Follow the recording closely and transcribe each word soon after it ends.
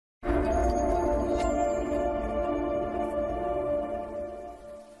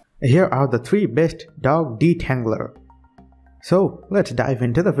Here are the 3 best Dog Detangler. So let's dive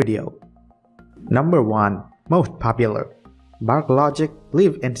into the video. Number 1. Most popular, BarkLogic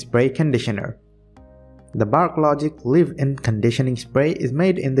Leave-In Spray Conditioner. The BarkLogic Leave-In Conditioning Spray is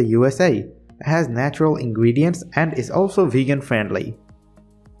made in the USA, has natural ingredients and is also vegan friendly.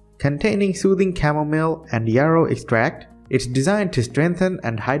 Containing soothing chamomile and yarrow extract, it's designed to strengthen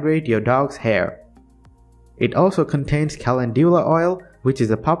and hydrate your dog's hair. It also contains calendula oil, which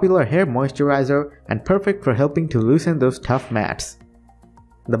is a popular hair moisturizer and perfect for helping to loosen those tough mats.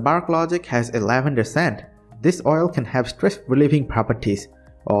 The BarkLogic has a lavender scent. This oil can have stress-relieving properties,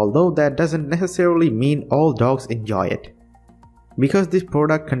 although that doesn't necessarily mean all dogs enjoy it. Because this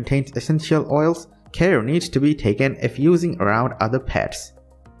product contains essential oils, care needs to be taken if using around other pets.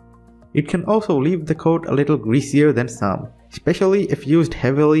 It can also leave the coat a little greasier than some, especially if used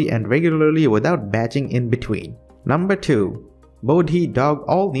heavily and regularly without batching in between. Number 2. Bodhi Dog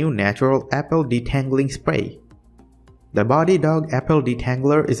All-New Natural Apple Detangling Spray. The Bodhi Dog Apple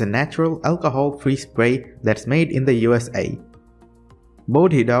Detangler is a natural alcohol-free spray that's made in the USA.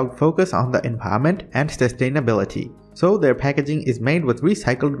 Bodhi Dog focus on the environment and sustainability, so their packaging is made with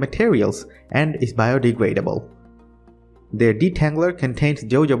recycled materials and is biodegradable. Their detangler contains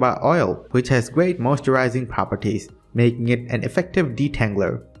jojoba oil, which has great moisturizing properties, making it an effective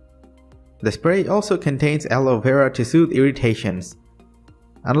detangler. The spray also contains aloe vera to soothe irritations.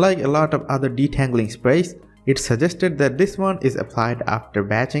 Unlike a lot of other detangling sprays, it's suggested that this one is applied after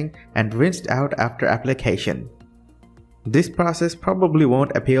batching and rinsed out after application. This process probably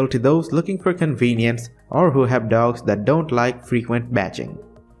won't appeal to those looking for convenience or who have dogs that don't like frequent batching.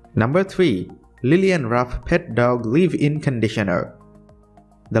 Number 3. Lillian Ruff Pet Dog Leave-In Conditioner.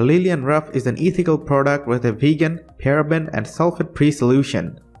 The Lillian Ruff is an ethical product with a vegan, paraben and sulfate-free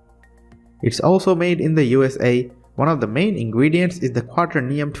solution. It's also made in the USA. One of the main ingredients is the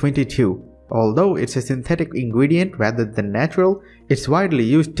quaternium-22. Although it's a synthetic ingredient rather than natural, it's widely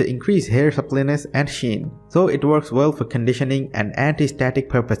used to increase hair suppleness and sheen, so it works well for conditioning and anti-static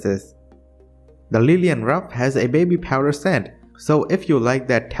purposes. The Lillian Ruff has a baby powder scent, so if you like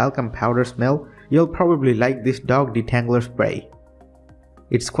that talcum powder smell, you'll probably like this dog detangler spray.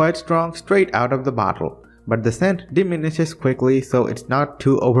 It's quite strong straight out of the bottle, but the scent diminishes quickly so it's not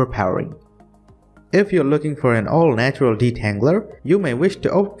too overpowering. If you're looking for an all-natural detangler, you may wish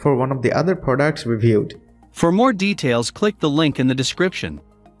to opt for one of the other products reviewed. For more details, click the link in the description.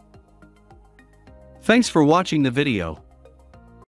 Thanks for watching the video.